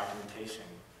not in our documentation.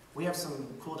 We have some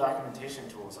cool documentation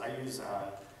tools. I use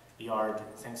Yard,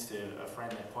 thanks to a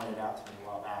friend that pointed out to me a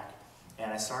while back.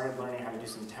 And I started learning how to do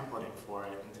some templating for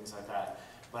it and things like that.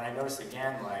 But I noticed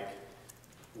again, like,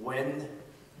 when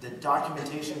the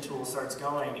documentation tool starts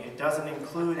going, it doesn't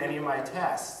include any of my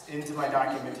tests into my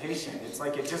documentation. It's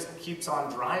like it just keeps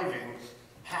on driving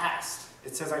past.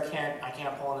 It says I can't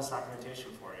pull in this documentation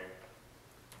for you.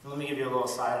 Let me give you a little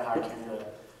aside of how I came to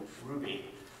Ruby.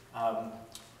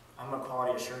 I'm a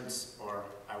quality assurance, or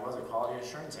I was a quality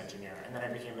assurance engineer, and then I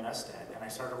became an SDET, and I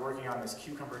started working on this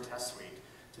Cucumber test suite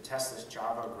to test this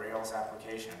Java Rails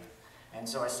application. And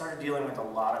so I started dealing with a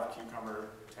lot of Cucumber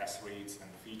test suites and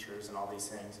features and all these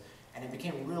things, and it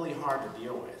became really hard to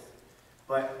deal with.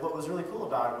 But what was really cool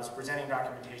about it was presenting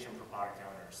documentation for product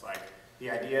owners, like the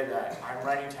idea that I'm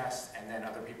writing tests and then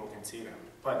other people can see them.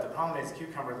 But the problem is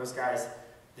Cucumber, those guys,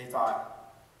 they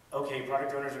thought, okay,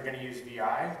 product owners are going to use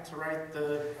VI to write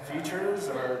the features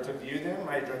or to view them.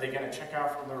 Are they going to check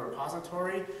out from the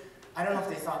repository? I don't know if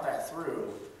they thought that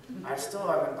through. I still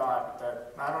haven't thought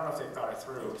that, I don't know if they thought it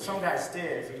through. Some guys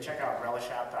did. If you check out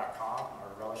relishapp.com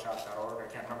or relishapp.org,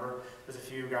 I can't remember, there's a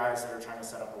few guys that are trying to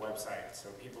set up a website so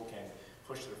people can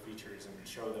push the features and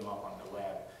show them up on the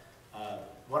web.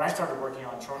 What I started working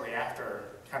on shortly after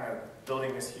kind of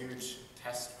building this huge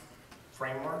test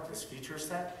framework, this feature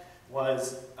set,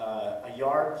 was a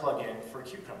Yard plugin for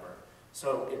Cucumber.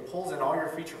 So it pulls in all your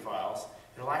feature files.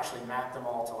 It'll actually map them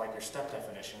all to like your step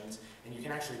definitions, and you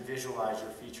can actually visualize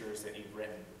your features that you've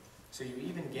written. So you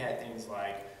even get things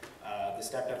like the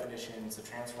step definitions, the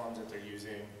transforms that they're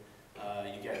using.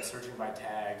 You get searching by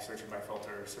tag, searching by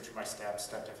filter, searching by steps,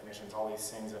 step definitions, all these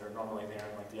things that are normally there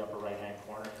in like the upper right-hand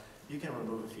corner. You can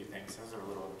remove a few things. Those are a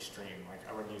little extreme. Like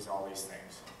I wouldn't use all these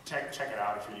things. Check it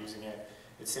out if you're using it.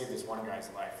 It saved this one guy's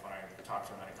life when I talked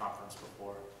to him at a conference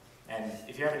before. And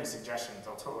if you have any suggestions,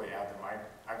 I'll totally add them.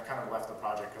 I've kind of left the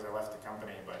project because I left the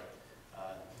company, but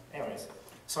anyways.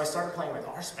 So I started playing with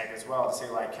RSpec as well to say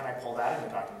like, can I pull that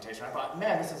into documentation? I thought,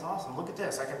 man, this is awesome. Look at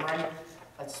this. I can write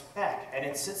a spec, and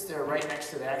it sits there right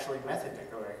next to the actually method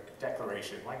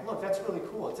declaration. Like, look, that's really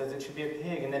cool. It says it should be a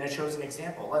pig, and then it shows an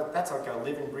example. That's like a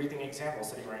living, breathing example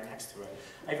sitting right next to it.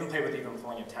 I even played with even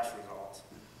pulling in test results.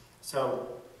 So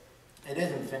it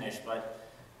isn't finished, but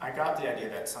I got the idea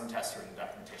that some tests are in the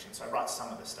documentation, so I brought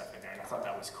some of this stuff in there, and I thought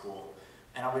that was cool.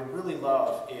 And I would really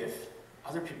love if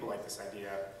other people like this idea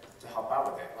to help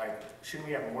out with it. Like, shouldn't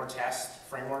we have more test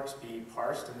frameworks be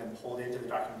parsed and then pulled into the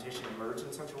documentation and merged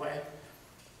in such a way?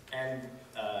 And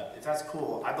if that's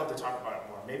cool, I'd love to talk about it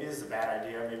more. Maybe this is a bad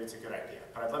idea, maybe it's a good idea,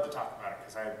 but I'd love to talk about it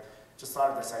because I just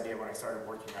thought of this idea when I started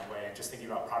working that way and just thinking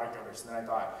about product owners. And then I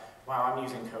thought, wow, I'm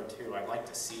using code too. I'd like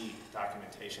to see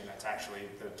documentation that's actually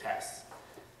the tests.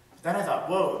 But then I thought,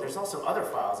 whoa, there's also other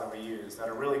files that we use that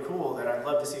are really cool that I'd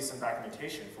love to see some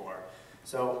documentation for.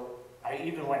 So I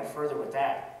even went further with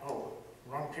that. Oh,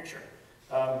 wrong picture.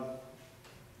 So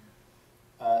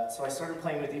I started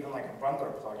playing with even like a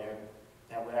bundler plugin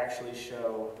that would actually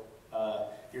show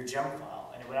your gem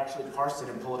file, and it would actually parse it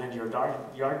and pull it into your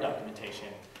Yard documentation.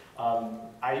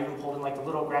 I even pulled in like a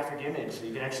little graphic image so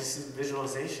you can actually see the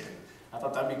visualization. I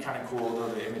thought that'd be kind of cool, though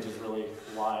the image is really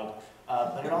wide.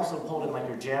 But it also pulled in like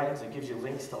your gems. It gives you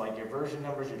links to like your version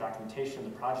numbers, your documentation,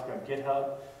 the project on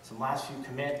GitHub, some last few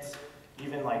commits,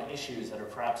 even like issues that are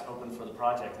perhaps open for the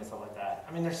project and stuff like that.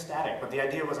 I mean, they're static, but the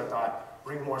idea was, I thought,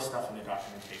 bring more stuff into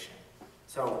documentation.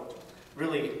 So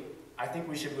really, I think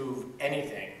we should move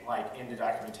anything like into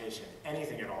documentation,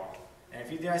 anything at all. And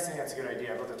if you guys think that's a good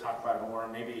idea, I'd love to talk about it more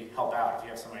and maybe help out if you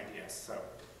have some ideas. So,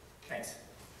 thanks.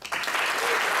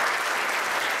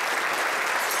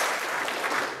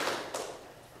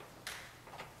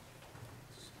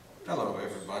 Hello,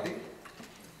 everybody.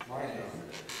 My name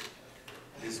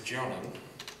is Jonan,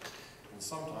 and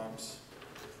sometimes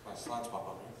my slides pop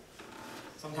up here.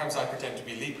 Sometimes I pretend to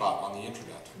be Leadbot on the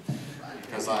internet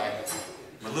because I'm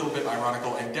a little bit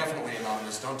ironical and definitely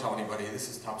anonymous. Don't tell anybody. This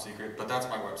is top secret, but that's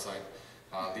my website,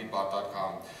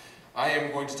 leadbot.com. I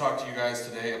am going to talk to you guys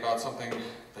today about something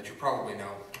that you probably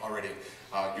know already.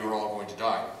 You're all going to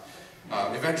die.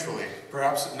 Eventually,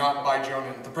 perhaps not by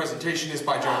Jonan. The presentation is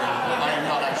by Jonan. I am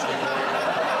not actually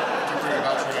going to bring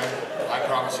about Jonan, I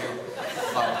promise you.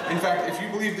 In fact, if you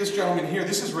believe this gentleman here,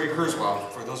 this is Ray Kurzweil,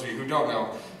 for those of you who don't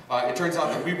know. It turns out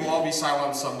that we will all be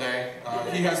Cylons someday.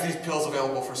 He has these pills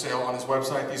available for sale on his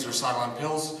website. These are Cylon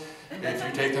pills. If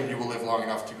you take them, you will live long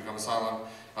enough to become a Cylon.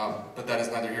 But that is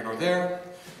neither here nor there.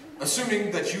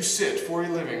 Assuming that you sit for a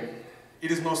living, it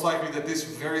is most likely that this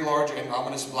very large and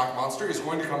ominous black monster is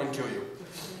going to come and kill you.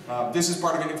 This is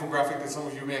part of an infographic that some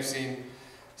of you may have seen.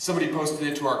 Somebody posted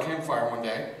it to our campfire one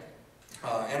day,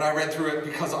 and I read through it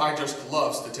because I just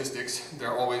love statistics.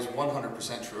 They're always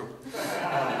 100% true.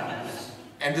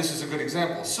 And this is a good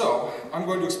example. So, I'm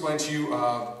going to explain to you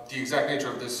the exact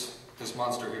nature of this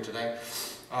monster here today.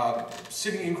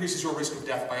 Sitting increases your risk of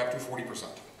death by up to 40%.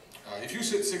 If you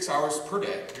sit 6 hours per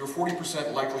day, you're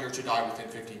 40% likelier to die within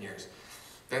 15 years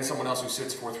than someone else who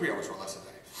sits for 3 hours or less a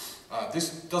day.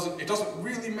 It doesn't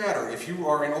really matter if you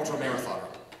are an ultra-marathoner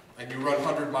and you run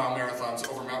 100-mile marathons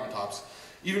over mountaintops.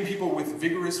 Even people with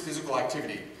vigorous physical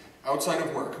activity outside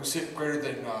of work who sit greater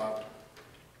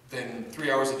than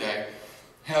 3 hours a day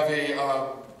have a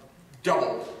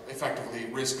double, effectively,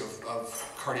 risk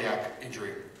of cardiac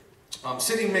injury.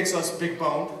 Sitting makes us big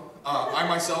boned. I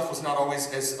myself was not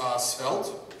always as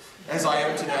svelte as I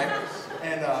am today.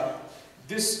 And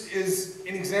this is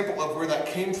an example of where that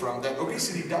came from, that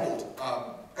obesity doubled.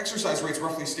 Exercise rates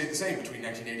roughly stayed the same between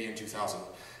 1980 and 2000.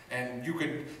 And you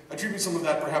could attribute some of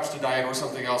that perhaps to diet or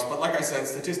something else, but like I said,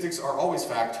 statistics are always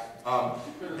fact.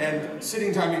 And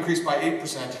sitting time increased by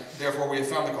 8%, therefore we have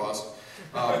found the cause.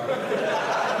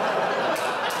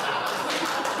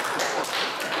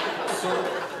 So,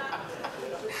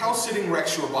 how sitting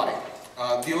wrecks your body?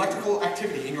 The electrical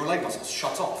activity in your leg muscles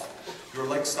shuts off. Your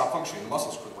legs stop functioning, the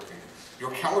muscles quit working.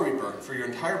 Your calorie burn for your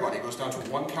entire body goes down to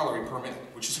 1 calorie per minute,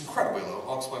 which is incredibly low.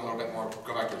 I'll explain a little bit more,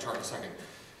 go back to the chart in a second.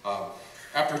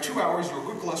 After 2 hours, your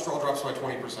good cholesterol drops by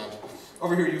 20%.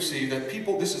 Over here you see that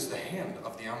people, this is the hand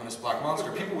of the ominous black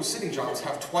monster, people with sitting jobs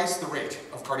have twice the rate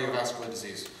of cardiovascular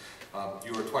disease.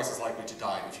 You are twice as likely to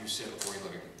die if you sit before you're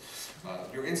living.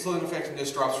 Your insulin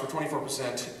effectiveness drops for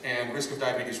 24%, and risk of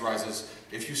diabetes rises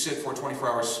if you sit for 24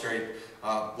 hours straight,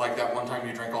 like that one time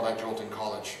you drank all that Jolt in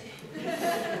college.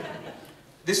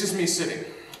 This is me sitting.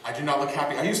 I do not look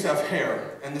happy. I used to have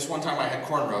hair, and this one time I had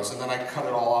cornrows, and then I cut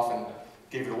it all off and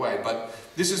gave it away. But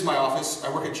this is my office.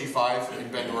 I work at G5 in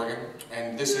Bend, Oregon,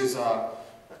 and this is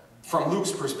from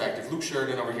Luke's perspective. Luke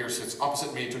Sheridan over here sits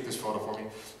opposite me, took this photo for me.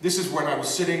 This is when I was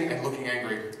sitting and looking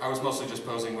angry. I was mostly just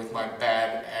posing with my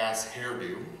bad-ass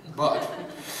hairdo, but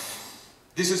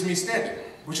this is me standing,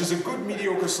 which is a good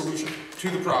mediocre solution to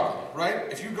the problem,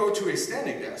 right? If you go to a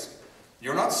standing desk,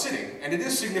 you're not sitting, and it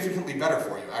is significantly better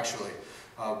for you, actually,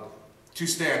 to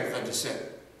stand than to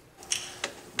sit.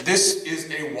 This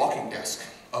is a walking desk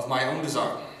of my own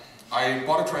design. I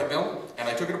bought a treadmill, and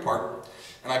I took it apart,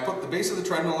 and I put the base of the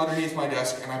treadmill underneath my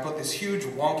desk, and I put this huge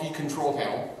wonky control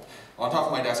panel on top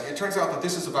of my desk. It turns out that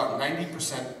this is about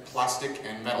 90% plastic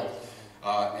and metal,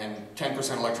 and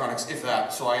 10% electronics, if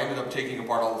that. So I ended up taking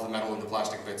apart all of the metal and the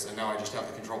plastic bits, and now I just have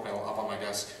the control panel up on my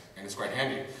desk, and it's quite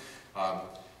handy.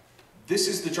 This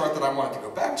is the chart that I wanted to go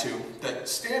back to, that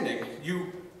standing,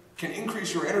 you can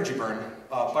increase your energy burn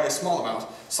by a small amount,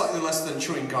 slightly less than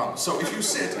chewing gum. So if you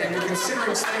sit and you're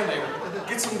considering standing,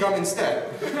 get some gum instead.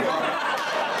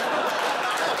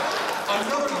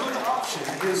 Another good option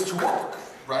is to walk,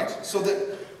 right? So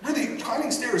that really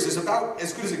climbing stairs is about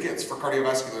as good as it gets for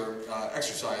cardiovascular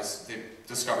exercise. They've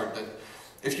discovered that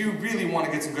if you really want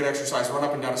to get some good exercise, run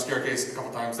up and down a staircase a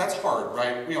couple times. That's hard,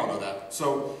 right? We all know that.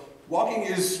 So walking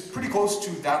is pretty close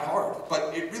to that hard,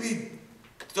 but it really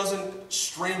doesn't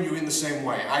strain you in the same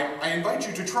way. I invite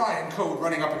you to try and code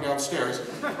running up and down stairs.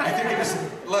 I think it is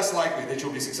less likely that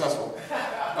you'll be successful.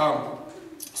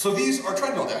 So these are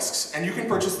treadmill desks, and you can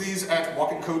purchase these at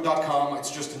walkandcode.com.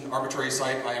 It's just an arbitrary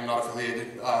site. I am not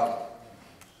affiliated.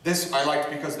 This I liked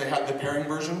because they had the pairing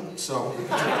version, so and then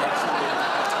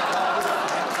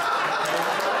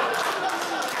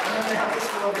they have this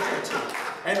one over here too.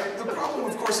 And the problem,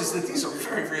 of course, is that these are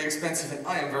very, very expensive, and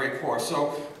I am very poor.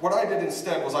 So what I did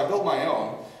instead was I built my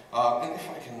own. And if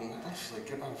I can actually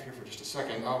get out of here for just a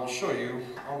second, I will show you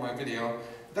on my video.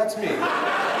 That's me. And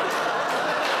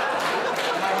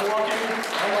I'm walking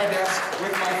on my desk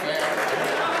with my fan.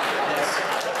 Yes.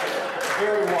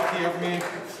 Very walky of me.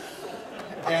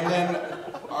 And then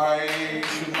I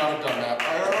should not have done that.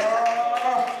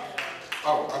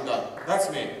 Oh, I'm done. That's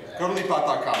me. Go to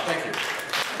leapbot.com. Thank you.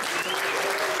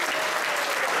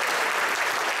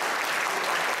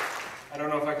 I don't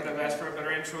know if I could have asked for a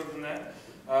better intro than that.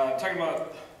 Talking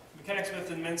about mechanics with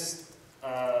immense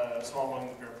small one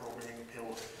pair programming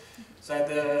hill. So I had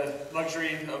the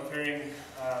luxury of appearing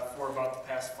for about the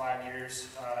past 5 years.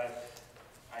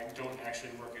 I don't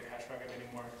actually work at Hashbucket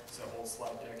anymore. It's an old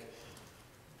slide deck.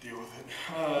 Deal with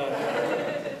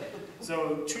it.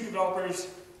 So 2 developers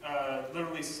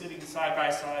literally sitting side by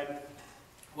side,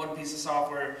 one piece of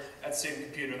software at the same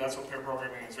computer. That's what pair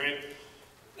programming is, right?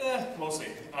 Mostly.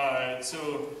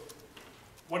 So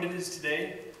what it is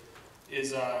today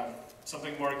is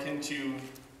something more akin to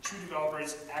 2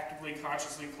 developers actively,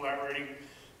 consciously collaborating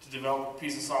to develop a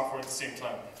piece of software at the same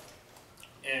time.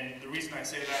 And the reason I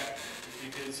say that is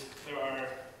because there are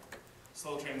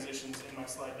slow transitions in my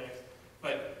slide deck.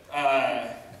 But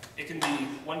it can be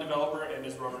 1 developer and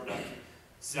is rubber duck.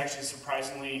 This is actually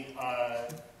surprisingly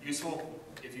useful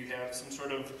if you have some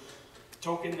sort of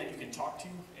token that you can talk to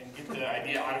and get the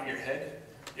idea out of your head.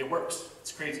 It works.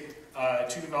 It's crazy.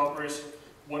 2 developers,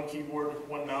 1 keyboard,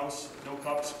 1 mouse, no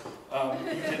cups.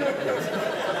 You can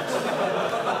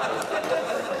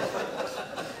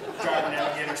drive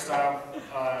navigator style.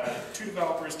 2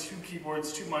 developers, 2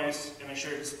 keyboards, 2 mice, and a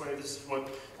shared display. This is what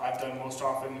I've done most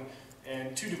often.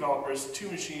 And 2 developers, 2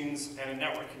 machines, and a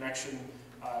network connection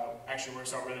actually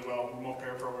works out really well. Remote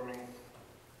pair programming.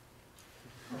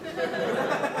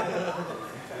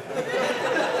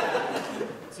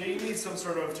 So you need some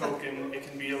sort of token. It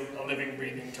can be a living,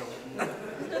 breathing token.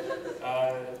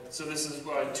 So this is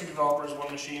 2 developers,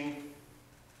 1 machine.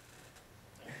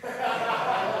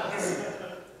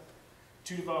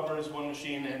 2 developers, 1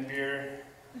 machine, and beer.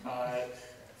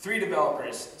 3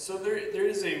 developers. So there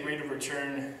is a rate of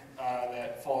return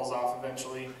that falls off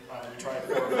eventually. We tried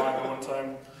 4 or 5 at one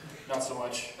time, not so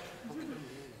much.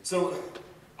 So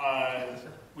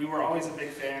we were always a big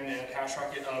fan at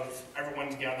HashRocket of everyone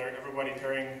together, everybody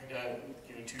pairing,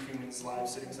 2 humans live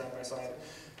sitting side by side.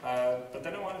 But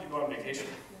then I wanted to go on vacation.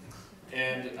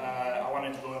 And I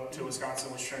wanted to go up to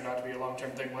Wisconsin, which turned out to be a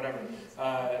long-term thing, whatever.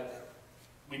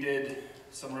 We did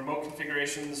some remote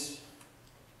configurations.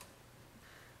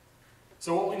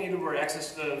 So what we needed were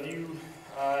access to view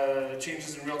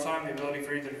changes in real time, the ability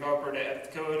for either developer to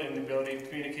edit the code, and the ability to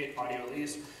communicate audio at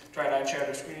least. Tried iChat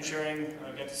or screen sharing,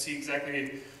 got to see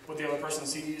exactly what the other person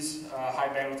sees, high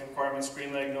bandwidth requirements,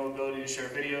 screen lag, no ability to share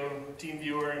video, team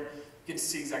viewer, get to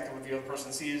see exactly what the other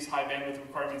person sees, high bandwidth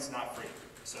requirements, not free.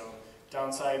 So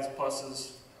downsides,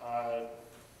 pluses, I'm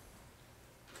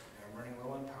running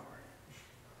low on power.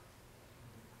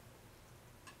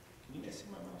 Can you guys see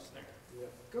my mouse there? Yeah.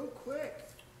 Go quick.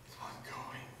 I'm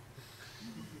going.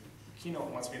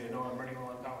 Keynote wants me to know I'm running low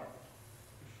on power.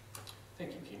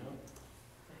 Thank you, Keynote.